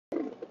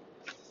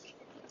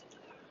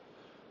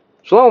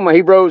Shalom, my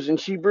Hebrews and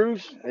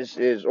Shebrews. This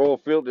is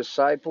Oilfield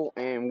Disciple,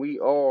 and we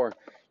are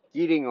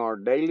eating our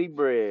daily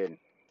bread.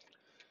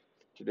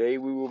 Today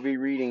we will be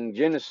reading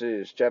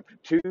Genesis chapter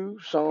 2,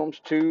 Psalms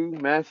 2,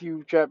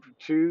 Matthew chapter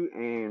 2,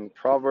 and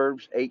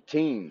Proverbs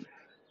 18.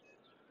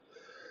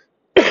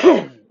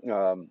 Like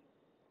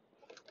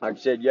I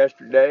said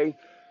yesterday,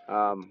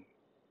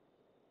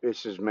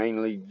 this is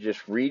mainly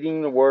just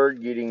reading the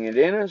Word, getting it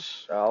in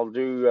us. I'll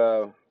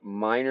do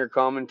minor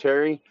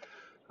commentary,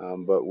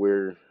 but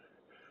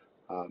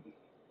um,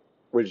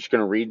 we're just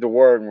going to read the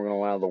Word, and we're going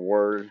to allow the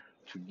Word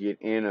to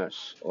get in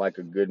us like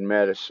a good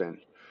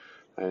medicine.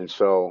 And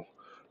so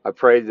I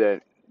pray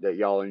that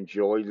y'all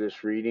enjoy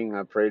this reading.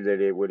 I pray that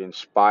it would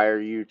inspire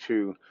you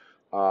to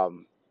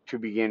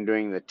begin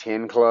doing the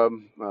 10 Club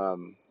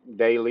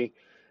daily,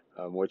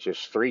 which is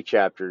 3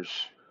 chapters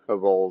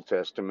of Old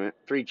Testament,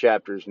 3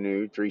 chapters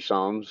new, 3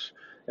 Psalms,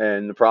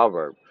 and the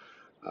Proverb.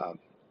 Um,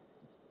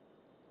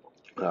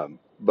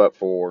 but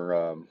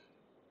for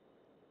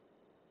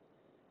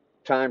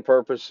time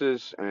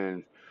purposes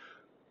and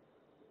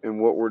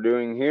what we're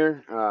doing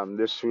here,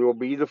 this will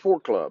be the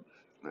 4 Club.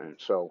 And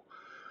so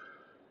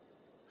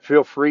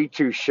feel free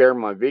to share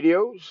my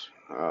videos.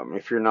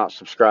 If you're not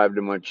subscribed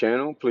to my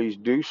channel, please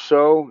do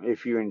so.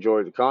 If you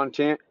enjoy the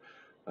content,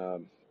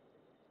 um,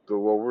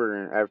 go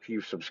over and after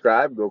you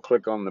subscribe, go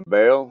click on the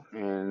bell,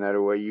 and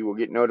that way you will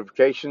get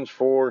notifications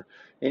for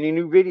any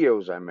new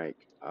videos I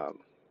make.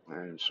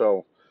 And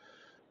so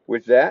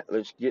with that,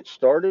 let's get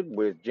started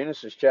with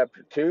Genesis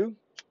chapter 2,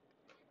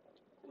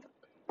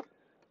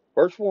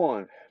 verse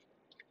 1.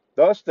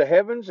 Thus the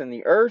heavens and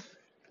the earth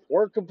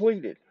were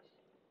completed,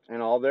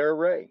 and all their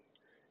array.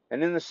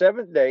 And in the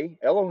 7th day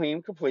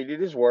Elohim completed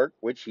his work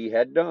which he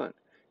had done,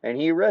 and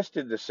he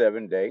rested the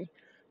 7th day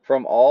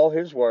from all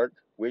his work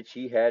which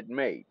he had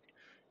made.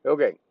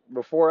 Okay,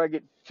 before I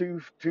get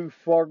too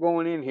far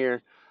going in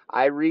here,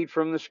 I read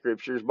from the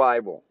Scriptures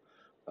Bible.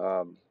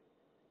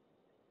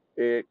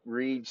 It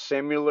reads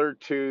similar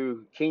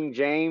to King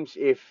James.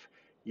 If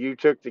you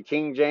took the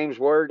King James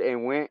word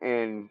and went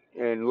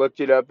and looked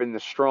it up in the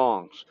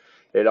Strongs,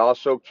 it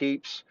also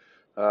keeps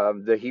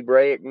the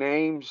Hebraic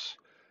names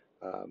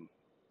um,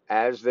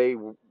 as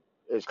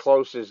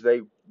close as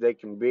they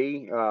can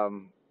be,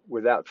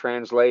 without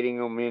translating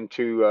them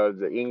into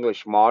the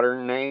English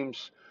modern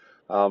names,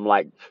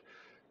 like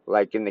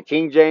in the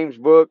King James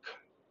book,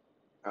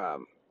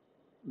 um,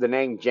 the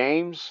name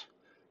James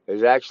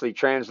is actually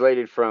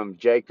translated from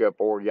Jacob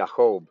or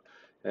Jacob.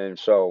 And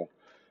so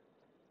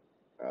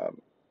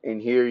in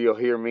here you'll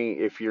hear me,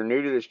 if you're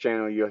new to this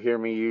channel, you'll hear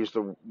me use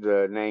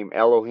the name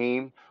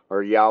Elohim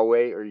or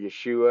Yahweh or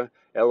Yeshua.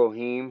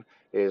 Elohim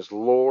is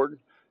Lord,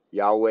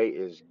 Yahweh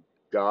is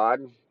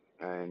God,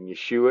 and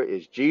Yeshua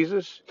is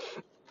Jesus.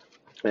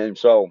 And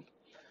so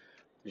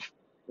just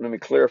let me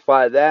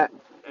clarify that,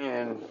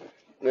 and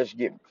let's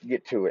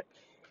get to it.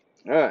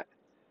 All right.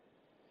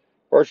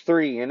 Verse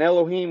 3, and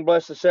Elohim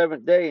blessed the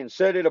 7th day and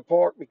set it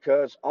apart,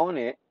 because on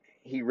it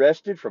he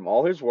rested from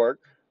all his work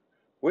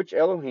which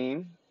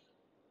Elohim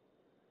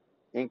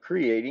in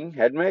creating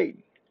had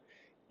made.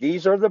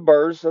 These are the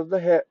births of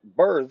the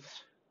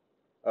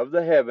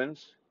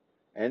heavens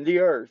and the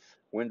earth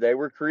when they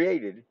were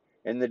created,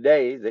 in the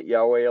day that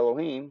Yahweh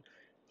Elohim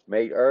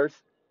made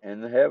earth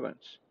and the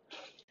heavens.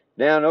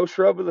 Now no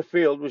shrub of the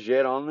field was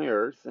yet on the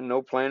earth, and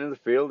no plant of the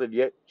field had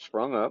yet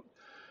sprung up,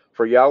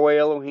 for Yahweh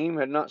Elohim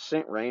had not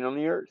sent rain on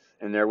the earth,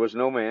 and there was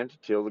no man to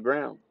till the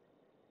ground.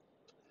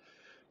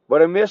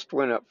 But a mist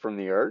went up from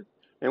the earth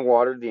and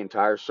watered the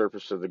entire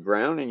surface of the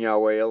ground, and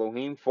Yahweh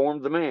Elohim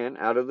formed the man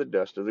out of the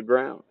dust of the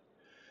ground,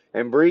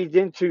 and breathed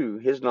into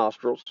his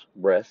nostrils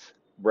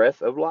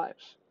breath of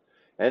life,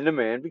 and the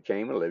man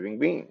became a living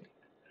being.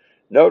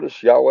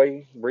 Notice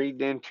Yahweh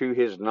breathed into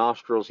his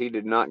nostrils. He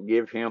did not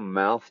give him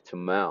mouth to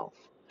mouth.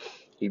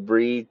 He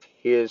breathed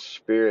his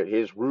spirit,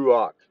 his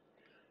ruach,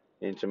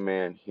 into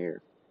man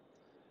here.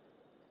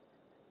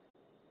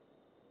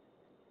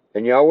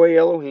 And Yahweh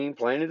Elohim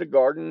planted a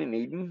garden in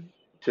Eden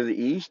to the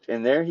east,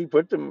 and there he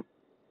put the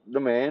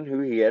man who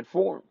he had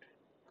formed.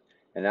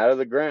 And out of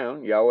the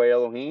ground Yahweh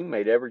Elohim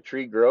made every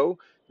tree grow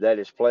that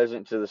is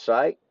pleasant to the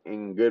sight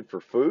and good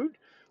for food,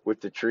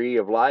 with the tree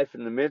of life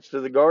in the midst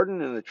of the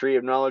garden, and the tree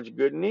of knowledge of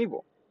good and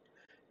evil.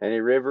 And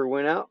a river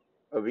went out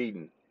of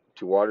Eden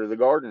to water the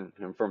garden,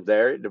 and from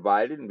there it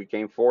divided and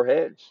became 4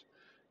 heads.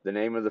 The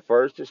name of the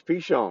first is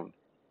Pishon.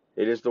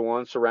 It is the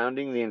one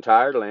surrounding the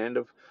entire land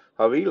of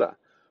Havilah,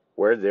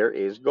 where there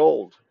is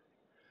gold.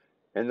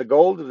 And the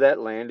gold of that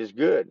land is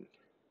good.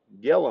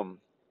 Gelim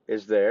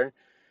is there,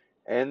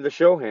 and the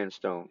Shohan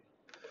stone.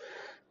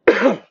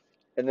 And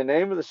the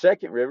name of the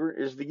second river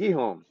is the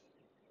Gihon.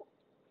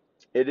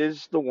 It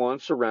is the one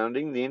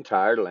surrounding the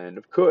entire land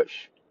of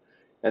Cush.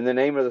 And the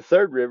name of the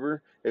third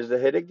river is the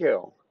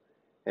Hiddekel,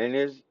 and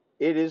it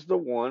is the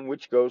one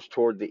which goes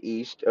toward the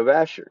east of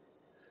Asher.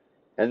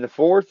 And the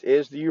fourth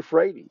is the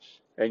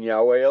Euphrates. And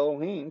Yahweh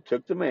Elohim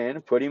took the man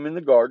and put him in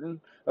the garden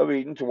of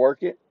Eden to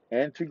work it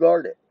and to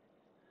guard it.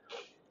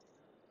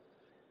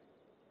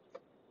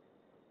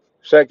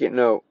 Second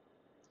note,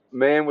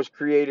 man was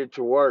created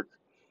to work.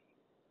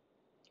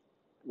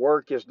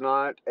 work is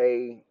not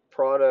a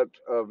product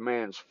of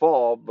man's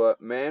fall,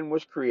 but man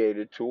was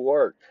created to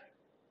work.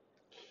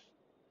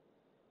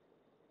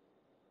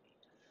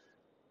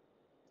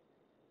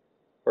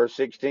 Verse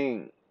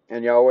 16,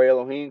 and Yahweh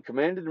Elohim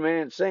commanded the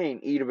man, saying,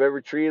 eat of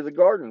every tree of the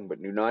garden,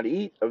 but do not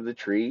eat of the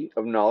tree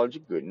of knowledge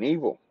of good and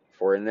evil.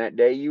 For in that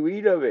day you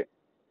eat of it,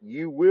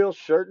 you will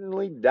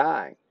certainly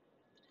die.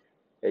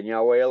 And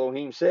Yahweh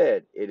Elohim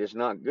said, it is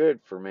not good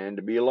for man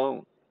to be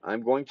alone.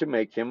 I'm going to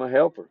make him a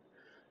helper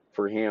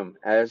for him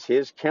as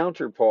his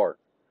counterpart.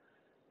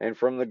 And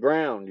from the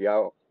ground,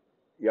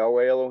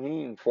 Yahweh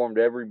Elohim formed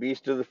every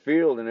beast of the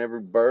field and every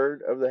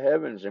bird of the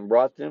heavens and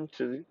brought them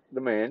to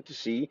the man to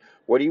see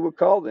what he would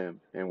call them.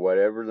 And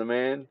whatever the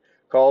man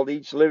called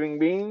each living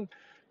being,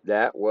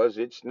 that was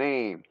its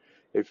name.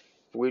 If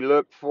we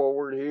look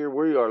forward here,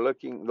 we are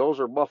looking, those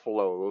are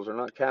buffalo, those are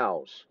not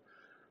cows.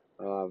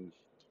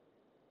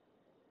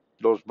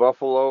 Those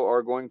buffalo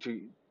are going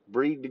to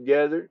breed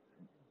together.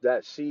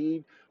 That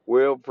seed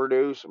will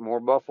produce more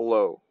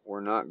buffalo.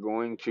 We're not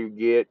going to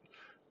get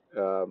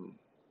um,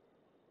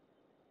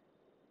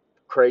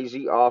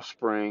 crazy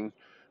offspring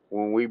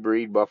when we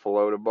breed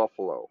buffalo to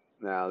buffalo.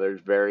 Now,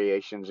 there's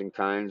variations in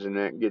kinds, and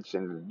that gets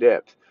into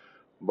depth.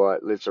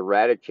 But let's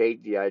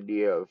eradicate the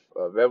idea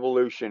of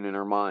evolution in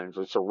our minds.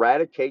 Let's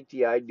eradicate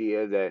the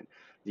idea that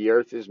the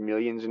earth is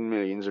millions and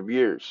millions of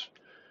years.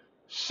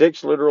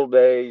 6 literal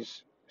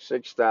days,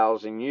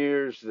 6,000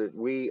 years, that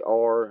we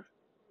are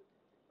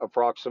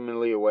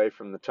approximately away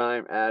from the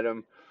time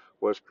Adam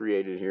was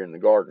created here in the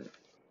garden.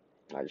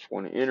 I just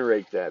want to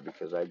iterate that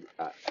because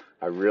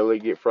I really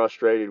get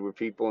frustrated with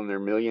people in their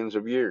millions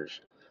of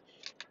years.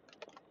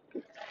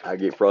 I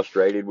get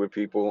frustrated with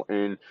people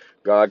and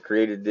God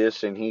created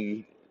this and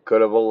he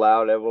could have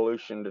allowed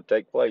evolution to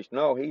take place.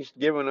 No, he's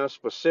given us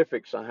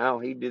specifics on how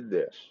he did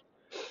this.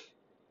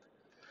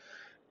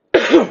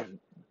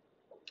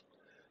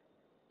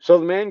 So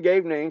the man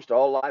gave names to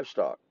all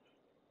livestock.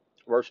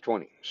 Verse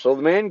 20. So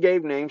the man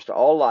gave names to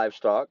all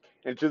livestock,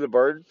 and to the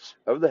birds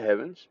of the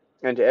heavens,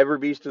 and to every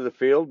beast of the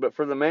field, but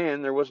for the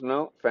man there was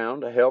not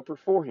found a helper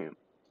for him,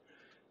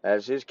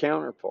 as his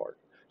counterpart.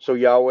 So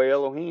Yahweh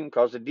Elohim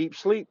caused a deep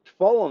sleep to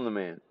fall on the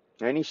man,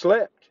 and he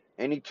slept,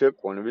 and he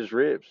took one of his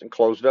ribs, and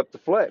closed up the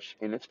flesh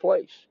in its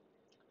place.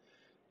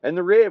 And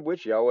the rib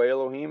which Yahweh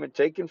Elohim had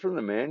taken from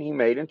the man, he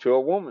made into a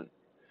woman,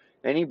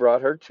 and he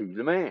brought her to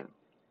the man.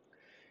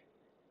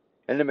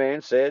 And the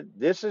man said,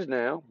 this is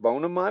now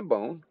bone of my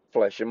bone,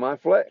 flesh of my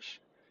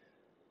flesh.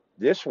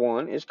 This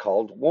one is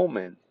called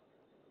woman,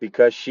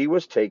 because she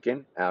was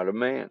taken out of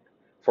man.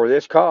 For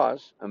this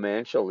cause a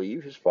man shall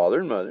leave his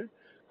father and mother,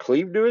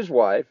 cleave to his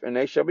wife, and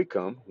they shall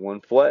become one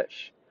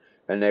flesh.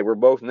 And they were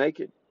both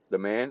naked, the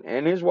man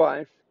and his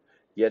wife,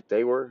 yet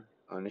they were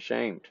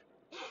unashamed.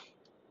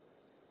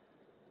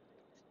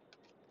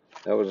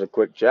 That was a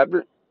quick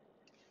chapter.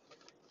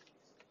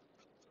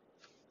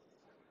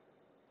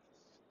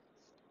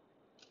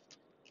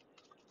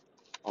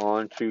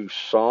 On to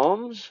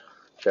Psalms,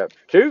 chapter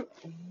 2.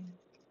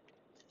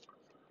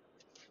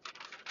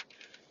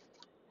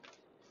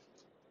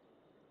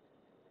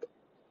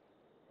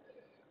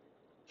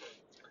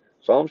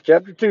 Psalms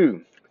chapter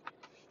 2.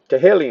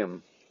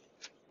 Tehillim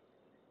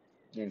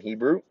in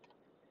Hebrew.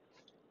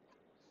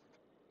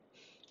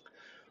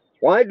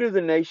 Why do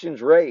the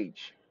nations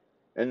rage,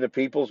 and the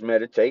peoples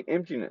meditate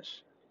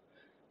emptiness?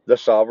 The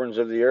sovereigns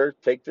of the earth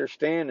take their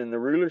stand, and the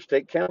rulers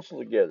take counsel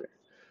together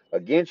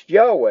against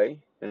Yahweh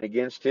and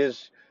against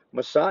his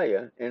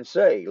Messiah, and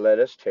say, let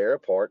us tear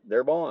apart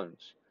their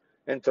bonds,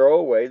 and throw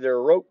away their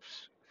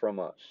ropes from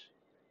us.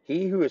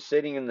 He who is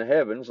sitting in the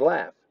heavens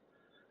laughs.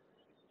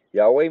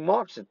 Yahweh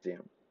mocks at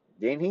them.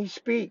 Then he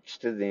speaks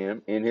to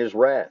them in his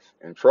wrath,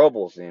 and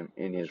troubles them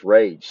in his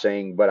rage,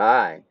 saying, but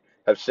I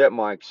have set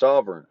my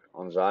sovereign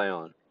on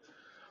Zion,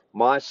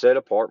 my set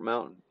apart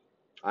mountain.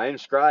 I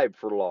inscribed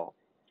for law.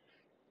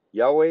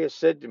 Yahweh has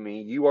said to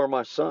me, you are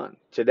my son.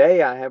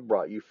 Today I have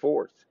brought you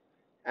forth.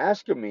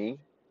 Ask of me,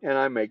 and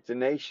I make the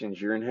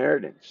nations your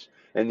inheritance,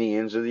 and the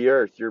ends of the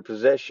earth your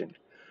possession.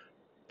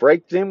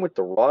 Break them with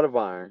the rod of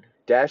iron,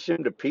 dash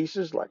them to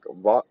pieces like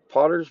a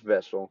potter's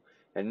vessel.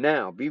 And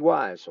now be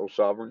wise, O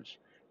sovereigns.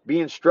 Be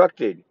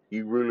instructed,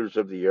 you rulers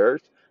of the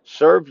earth.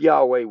 Serve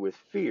Yahweh with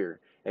fear,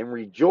 and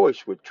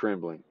rejoice with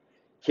trembling.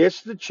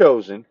 Kiss the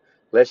chosen,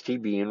 lest he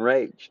be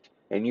enraged,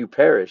 and you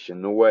perish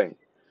in the way.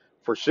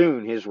 For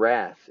soon his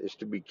wrath is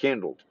to be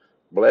kindled.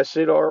 Blessed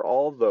are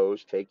all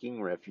those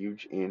taking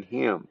refuge in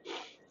him.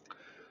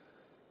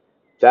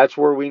 That's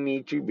where we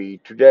need to be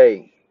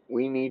today.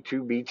 We need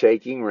to be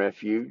taking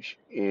refuge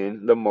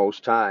in the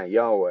Most High,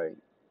 Yahweh.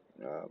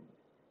 Um,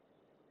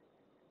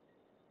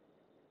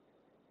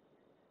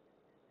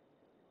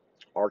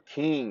 our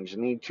kings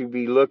need to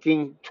be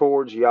looking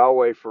towards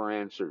Yahweh for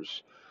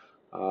answers.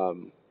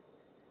 I'm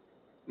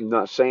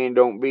not saying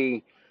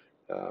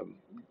um,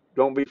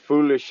 don't be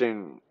foolish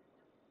and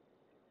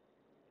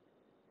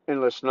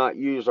let's not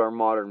use our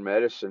modern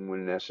medicine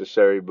when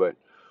necessary, but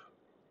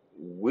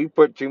we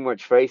put too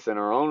much faith in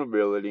our own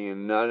ability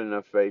and not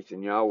enough faith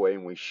in Yahweh,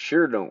 and we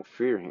sure don't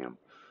fear him.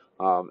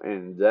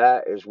 And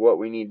that is what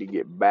we need to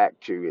get back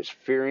to, is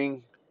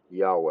fearing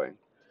Yahweh.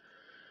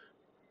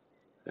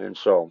 And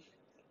so,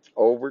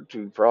 over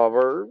to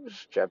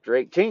Proverbs chapter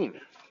 18.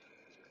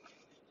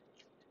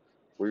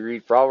 We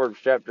read Proverbs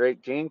chapter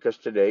 18 because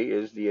today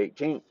is the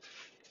 18th.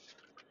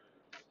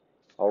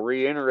 I'll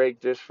reiterate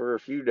this for a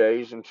few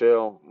days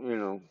until,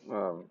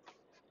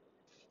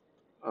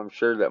 I'm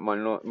sure that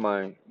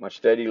my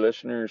steady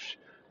listeners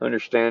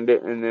understand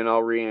it, and then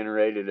I'll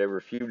reiterate it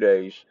every few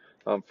days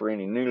for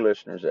any new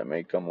listeners that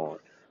may come on.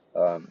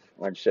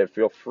 Like I said,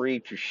 feel free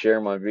to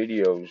share my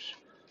videos.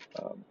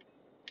 Um,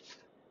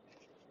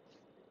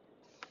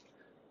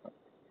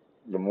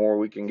 the more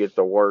we can get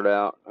the word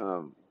out,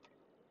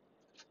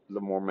 the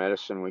more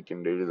medicine we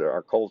can do to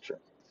our culture.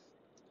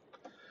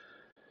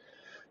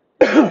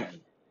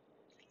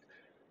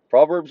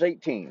 Proverbs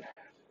 18.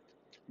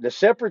 The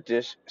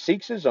separatist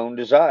seeks his own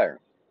desire.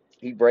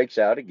 He breaks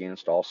out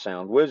against all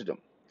sound wisdom.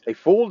 A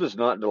fool does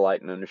not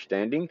delight in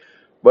understanding,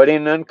 but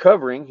in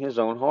uncovering his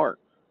own heart.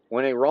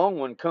 When a wrong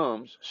one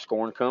comes,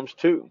 scorn comes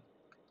too.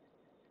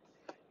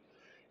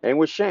 And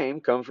with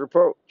shame comes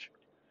reproach.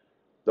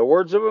 The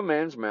words of a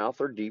man's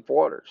mouth are deep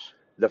waters.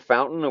 The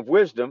fountain of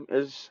wisdom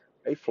is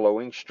a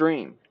flowing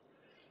stream.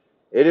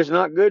 It is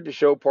not good to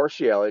show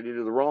partiality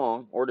to the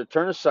wrong, or to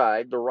turn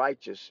aside the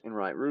righteous in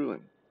right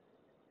ruling.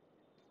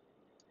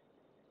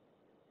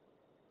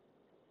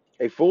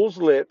 A fool's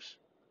lips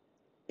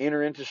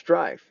enter into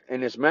strife,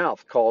 and his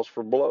mouth calls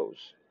for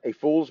blows. A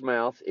fool's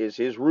mouth is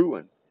his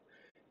ruin,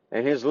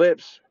 and his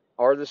lips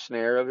are the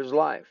snare of his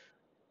life.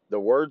 The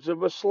words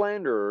of a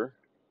slanderer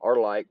are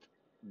like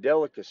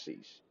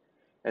delicacies,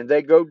 and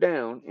they go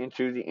down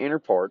into the inner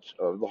parts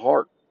of the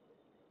heart.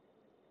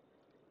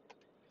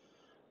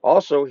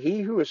 Also,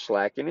 he who is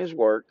slack in his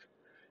work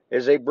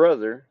is a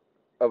brother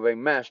of a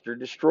master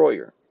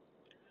destroyer.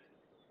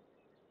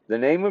 The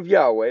name of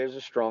Yahweh is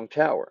a strong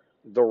tower.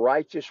 The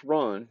righteous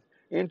run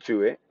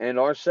into it and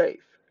are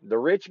safe. The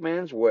rich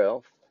man's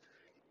wealth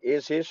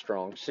is his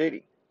strong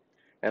city,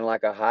 and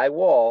like a high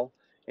wall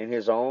in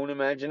his own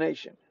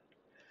imagination.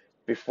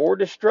 Before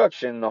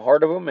destruction, the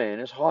heart of a man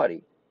is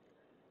haughty,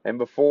 and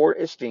before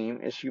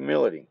esteem is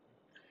humility.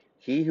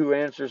 He who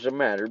answers a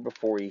matter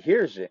before he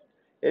hears it,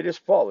 it is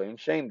folly and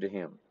shame to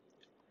him.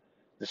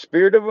 The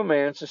spirit of a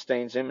man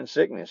sustains him in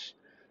sickness,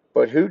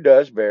 but who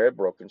does bear a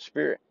broken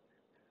spirit?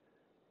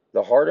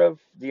 The heart of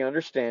the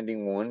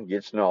understanding one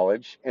gets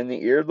knowledge, and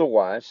the ear of the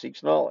wise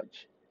seeks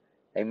knowledge.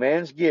 A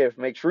man's gift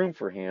makes room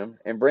for him,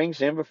 and brings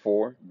him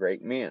before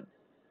great men.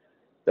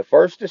 The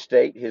first to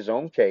state his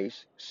own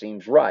case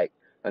seems right,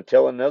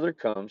 until another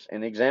comes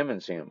and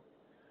examines him.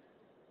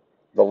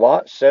 The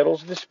lot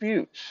settles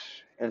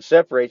disputes, and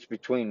separates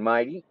between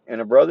mighty, and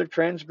a brother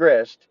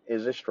transgressed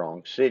is a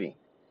strong city.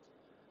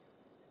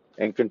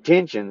 And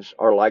contentions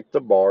are like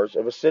the bars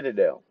of a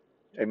citadel.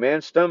 A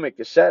man's stomach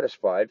is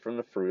satisfied from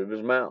the fruit of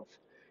his mouth.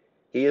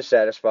 He is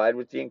satisfied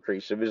with the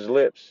increase of his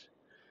lips.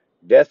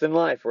 Death and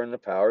life are in the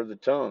power of the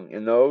tongue,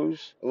 and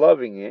those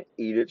loving it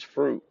eat its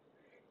fruit.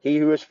 He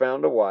who has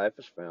found a wife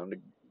has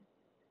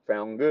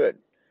found good,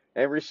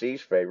 and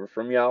receives favor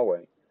from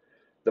Yahweh.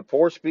 The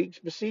poor speaks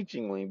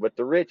beseechingly, but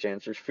the rich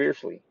answers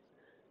fiercely.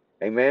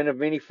 A man of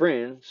many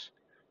friends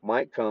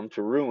might come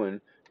to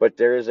ruin, but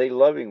there is a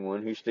loving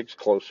one who sticks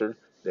closer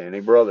than a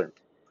brother.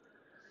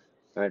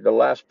 All right, the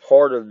last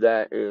part of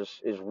that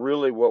is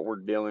really what we're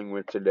dealing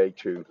with today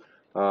too.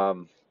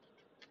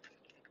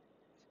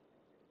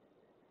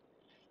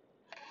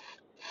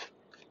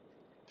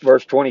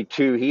 Verse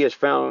 22: He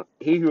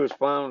who has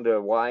found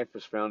a wife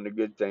has found a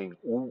good thing.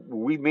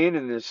 We men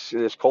in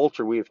this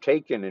culture, we have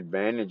taken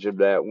advantage of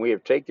that. We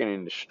have taken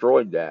and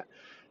destroyed that.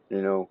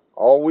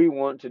 All we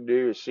want to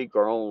do is seek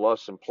our own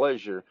lust and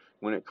pleasure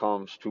when it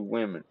comes to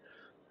women.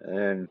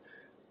 And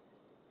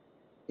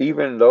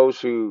even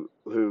those who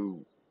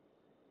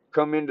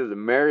come into the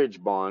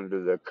marriage bond, to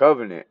the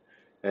covenant,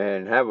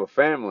 and have a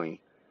family,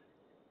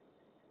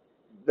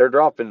 they're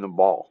dropping the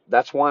ball.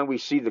 That's why we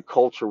see the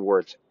culture where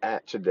it's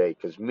at today,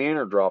 because men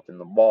are dropping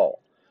the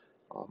ball.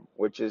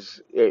 Which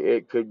is,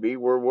 it could be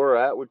where we're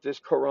at with this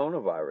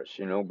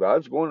coronavirus.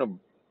 God's going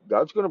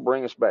to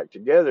bring us back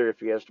together if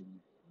he has to.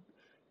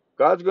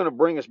 God's going to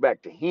bring us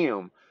back to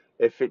him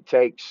if it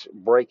takes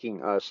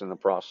breaking us in the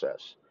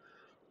process.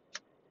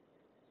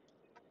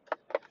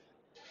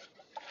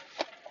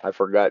 I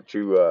forgot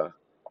to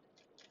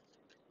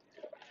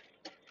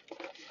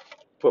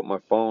put my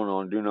phone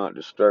on do not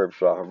disturb,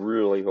 so I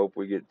really hope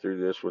we get through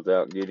this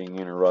without getting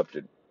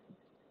interrupted.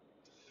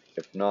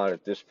 If not,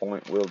 at this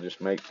point, we'll just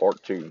make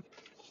part 2.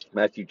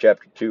 Matthew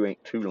chapter 2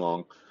 ain't too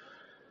long.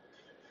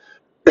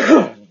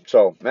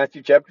 So,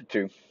 Matthew chapter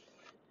 2,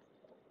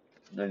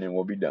 and then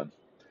we'll be done.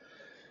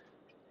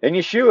 And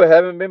Yeshua,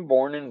 having been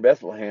born in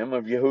Bethlehem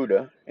of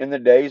Yehudah in the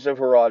days of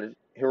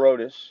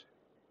Herodes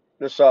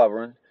the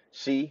sovereign,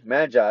 see,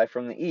 Magi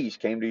from the east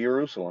came to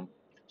Jerusalem,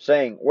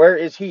 saying, Where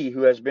is he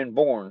who has been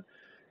born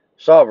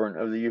sovereign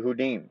of the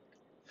Yehudim?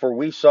 For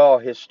we saw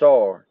his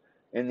star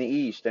in the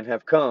east, and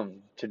have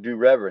come to do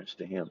reverence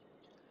to him.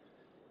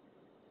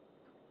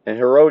 And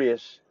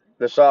Herodias,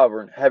 the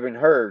sovereign, having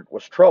heard,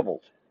 was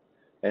troubled,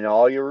 and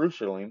all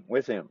Jerusalem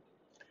with him.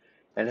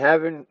 And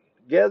having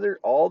gathered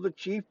all the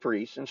chief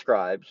priests and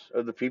scribes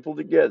of the people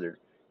together,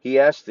 he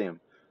asked them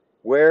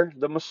where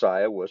the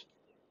Messiah was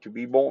to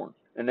be born.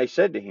 And they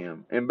said to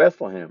him, in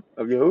Bethlehem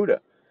of Yehuda,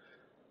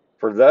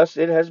 for thus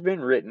it has been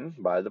written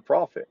by the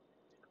prophet.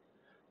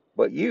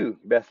 But you,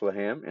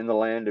 Bethlehem, in the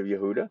land of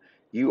Yehuda,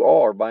 you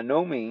are by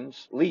no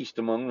means least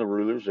among the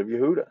rulers of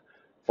Yehuda.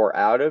 For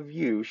out of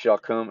you shall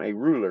come a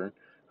ruler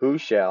who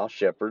shall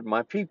shepherd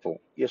my people,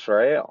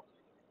 Israel.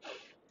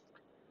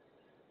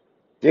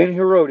 Then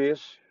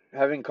Herodias,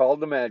 having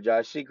called the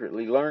Magi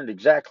secretly, learned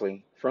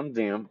exactly from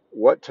them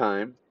what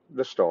time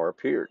the star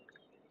appeared.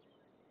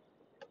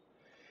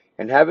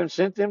 And having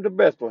sent them to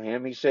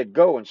Bethlehem, he said,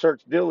 go and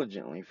search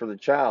diligently for the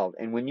child,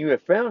 and when you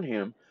have found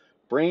him,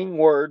 bring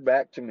word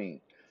back to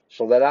me,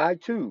 so that I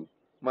too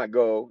might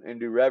go and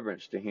do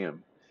reverence to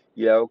him.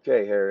 Yeah,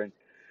 okay, Herod,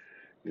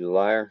 you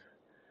liar.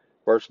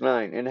 Verse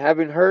 9, and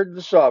having heard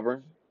the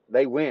sovereign,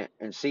 they went,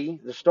 and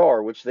see, the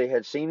star which they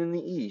had seen in the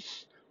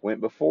east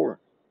went before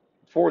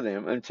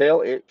them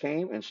until it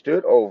came and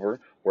stood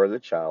over where the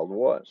child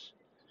was.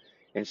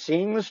 And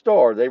seeing the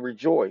star, they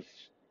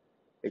rejoiced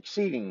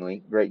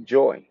exceedingly great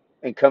joy.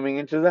 And coming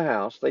into the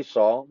house, they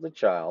saw the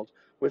child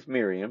with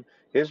Miriam,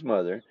 his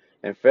mother,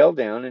 and fell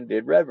down and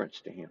did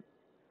reverence to him.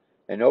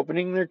 And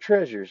opening their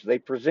treasures, they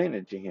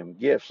presented to him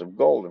gifts of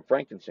gold and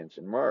frankincense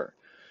and myrrh.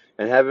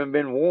 And having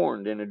been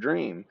warned in a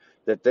dream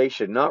that they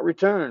should not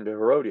return to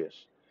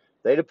Herodias,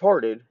 they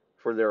departed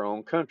for their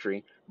own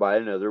country by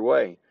another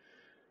way.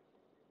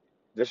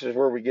 This is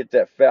where we get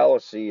that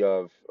fallacy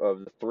of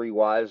the three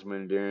wise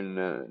men during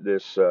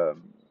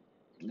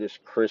this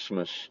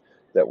Christmas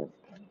that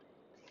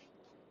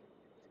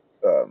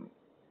um,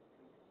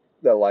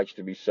 that likes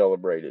to be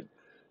celebrated.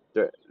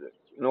 There,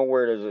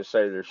 nowhere does it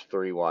say there's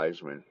three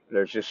wise men.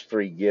 There's just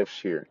three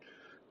gifts here,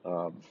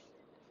 um,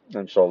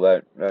 and so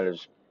that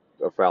is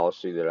a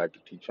fallacy that I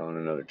could teach on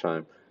another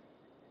time.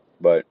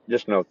 But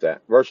just note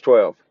that verse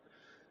 12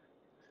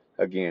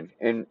 again,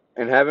 and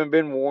having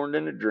been warned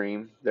in a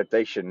dream that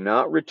they should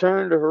not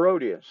return to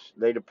Herodias,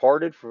 they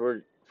departed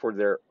for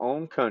their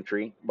own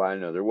country by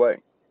another way.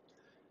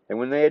 And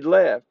when they had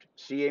left,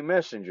 see, a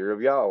messenger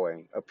of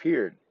Yahweh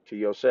appeared to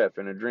Joseph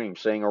in a dream,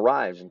 saying,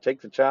 arise and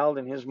take the child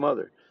and his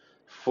mother,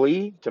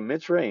 flee to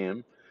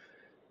Mitzrayim,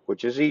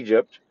 which is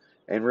Egypt,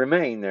 and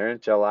remain there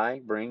until I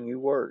bring you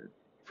word.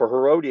 For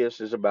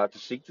Herodias is about to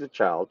seek the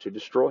child to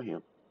destroy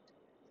him.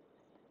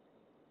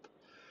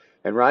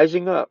 And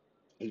rising up,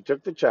 he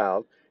took the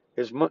child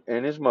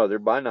and his mother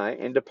by night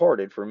and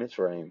departed for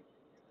Mitzrayim,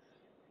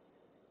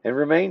 and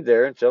remained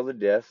there until the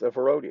death of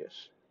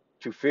Herodias,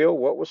 to fill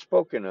what was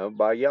spoken of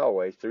by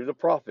Yahweh through the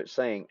prophet,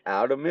 saying,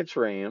 out of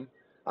Mitzrayim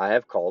I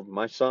have called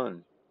my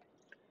son.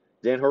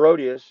 Then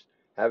Herodias,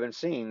 having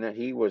seen that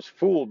he was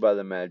fooled by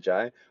the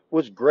Magi,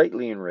 was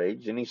greatly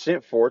enraged, and he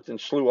sent forth and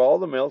slew all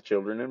the male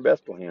children in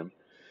Bethlehem,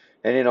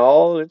 and in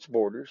all its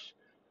borders,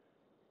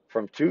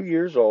 from 2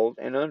 years old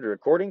and under,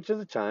 according to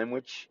the time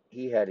which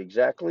he had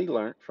exactly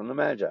learnt from the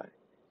Magi.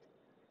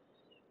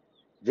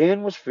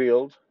 Then was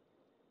filled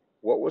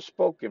what was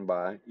spoken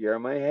by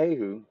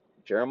Jeremiah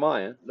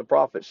the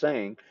prophet,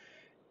 saying,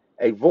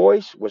 a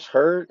voice was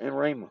heard in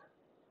Ramah,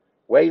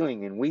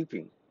 wailing and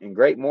weeping, in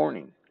great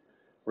mourning,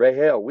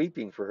 Rahel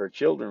weeping for her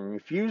children,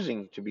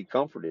 refusing to be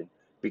comforted,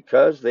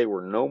 because they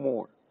were no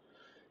more.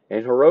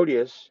 And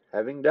Herodias,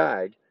 having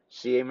died,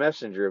 see, a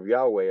messenger of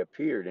Yahweh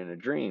appeared in a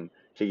dream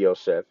to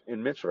Joseph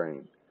in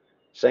Mitzrayim,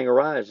 saying,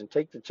 arise and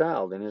take the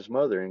child and his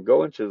mother, and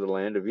go into the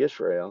land of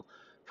Israel,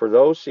 for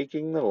those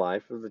seeking the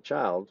life of the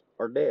child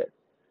are dead.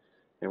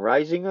 And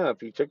rising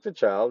up, he took the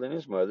child and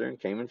his mother, and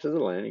came into the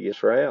land of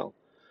Israel.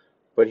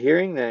 But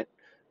hearing that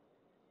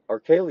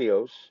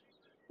Archelaus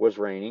was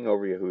reigning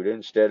over Yehuda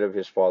instead of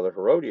his father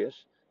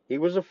Herodias, he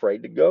was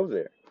afraid to go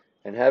there.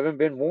 And having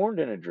been warned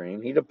in a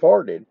dream, he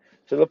departed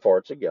to the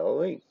parts of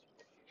Galilee,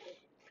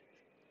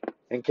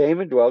 and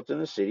came and dwelt in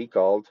the city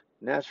called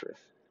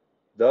Nazareth,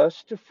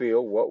 thus to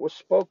fulfill what was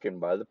spoken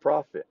by the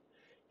prophet,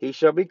 he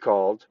shall be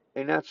called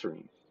a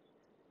Nazarene.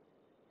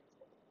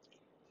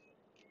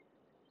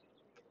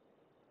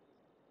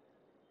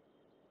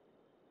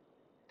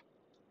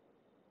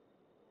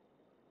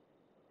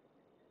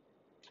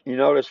 You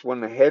notice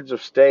when the heads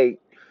of state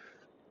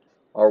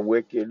are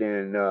wicked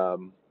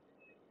and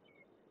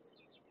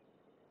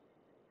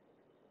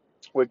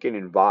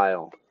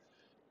vile,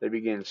 they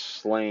begin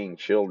slaying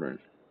children.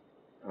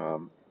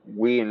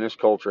 We in this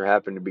culture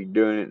happen to be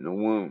doing it in the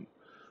womb.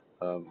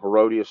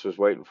 Herodias was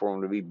waiting for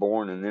him to be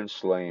born and then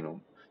slaying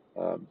him.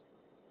 Um,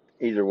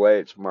 Either way,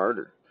 it's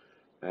murder.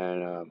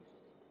 And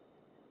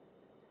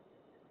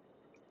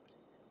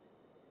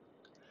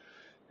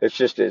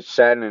it's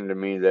saddening to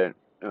me that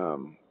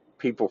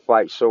people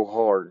fight so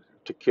hard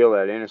to kill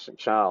that innocent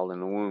child in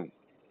the womb.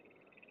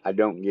 I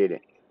don't get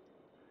it.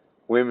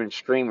 Women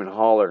scream and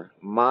holler,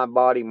 my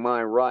body,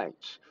 my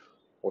rights.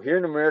 Well, here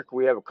in America,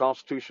 we have a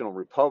constitutional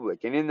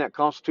republic. And in that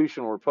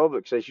constitutional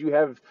republic says you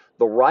have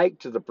the right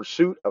to the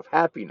pursuit of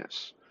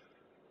happiness.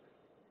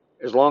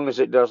 as long as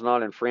it does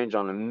not infringe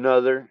on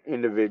another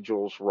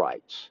individual's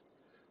rights.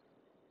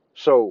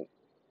 So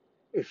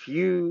if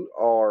you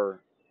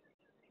are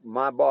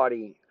my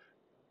body,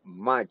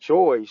 my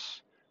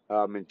choice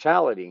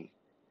mentality,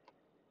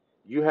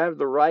 you have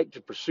the right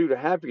to pursue the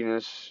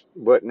happiness,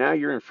 but now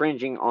you're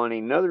infringing on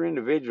another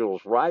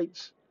individual's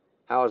rights.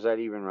 How is that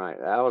even right?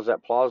 How is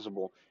that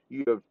plausible?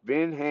 You have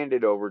been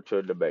handed over to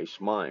a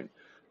debased mind,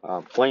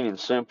 plain and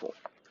simple.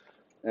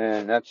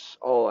 And that's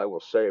all I will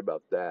say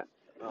about that.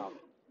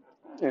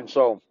 And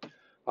so,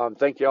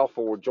 thank y'all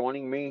for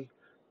joining me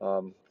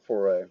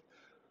for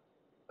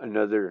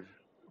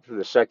for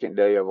the second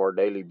day of our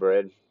daily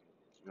bread.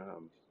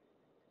 Um,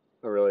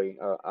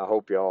 I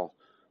hope y'all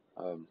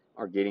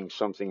are getting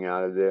something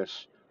out of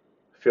this.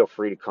 Feel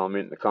free to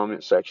comment in the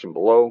comment section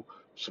below.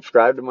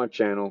 Subscribe to my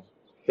channel.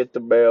 Hit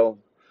the bell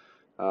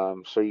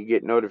so you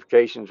get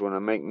notifications when I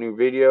make new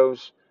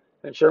videos,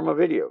 and share my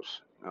videos.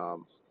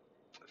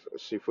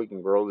 Let's see if we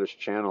can grow this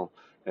channel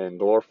and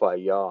glorify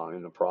Yah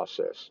in the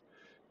process.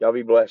 Y'all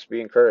be blessed,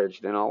 be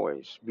encouraged, and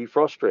always be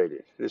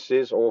frustrated. This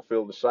is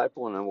Oilfield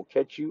Disciple, and I will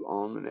catch you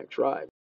on the next ride.